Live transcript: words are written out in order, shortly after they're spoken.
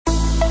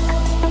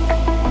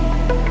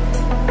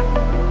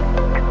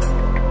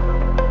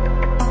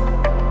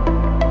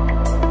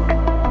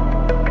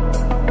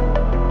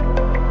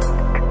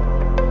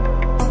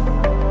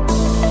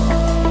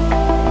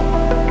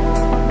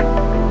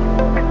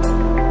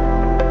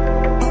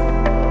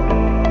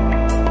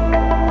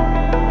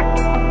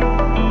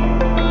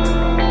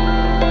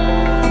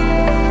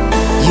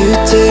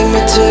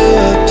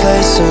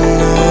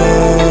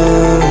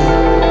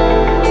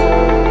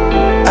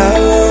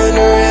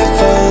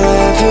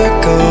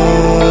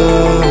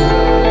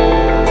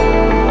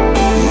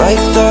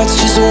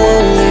just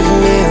won't leave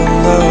me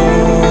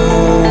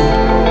alone.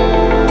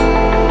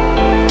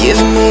 Give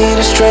me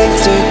the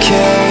strength to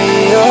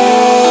carry on.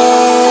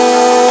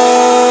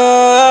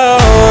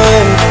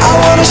 I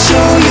wanna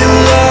show you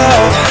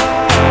love,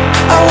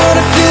 I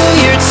wanna feel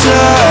your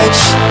touch.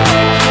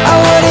 I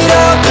want it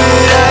all,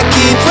 but I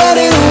keep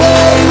running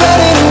away,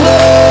 running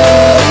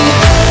away.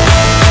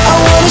 I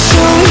wanna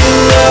show you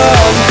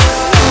love,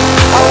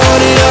 I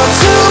want it all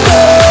too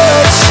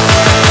much.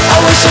 I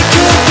wish I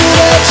could, but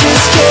I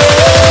just can't.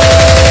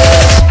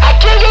 I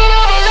can't get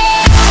over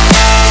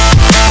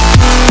love.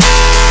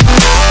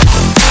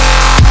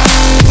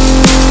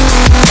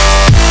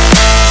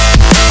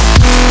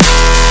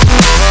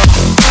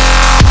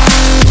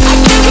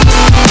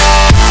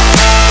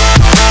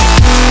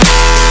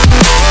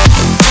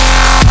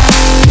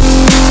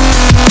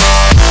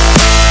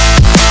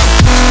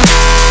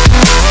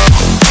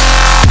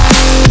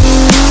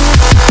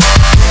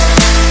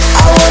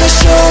 I wanna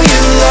show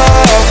you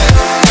love,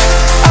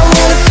 I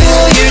wanna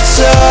feel your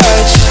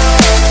touch.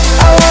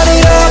 I want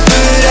it all,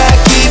 but I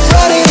keep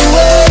running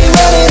away,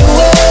 running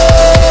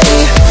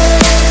away.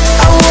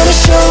 I wanna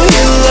show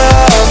you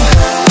love,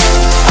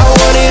 I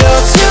want it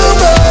all too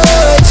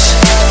much.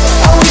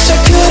 I wish I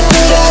could,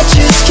 but I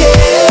just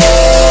can't.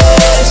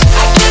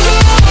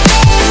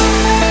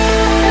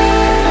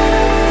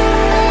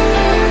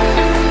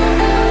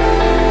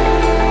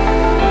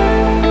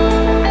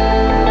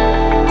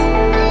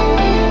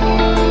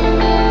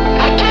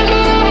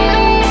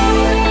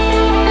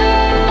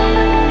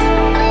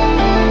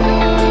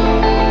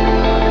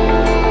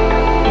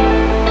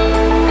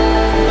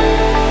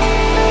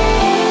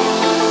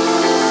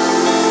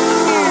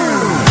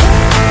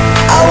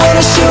 I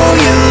wanna show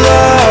you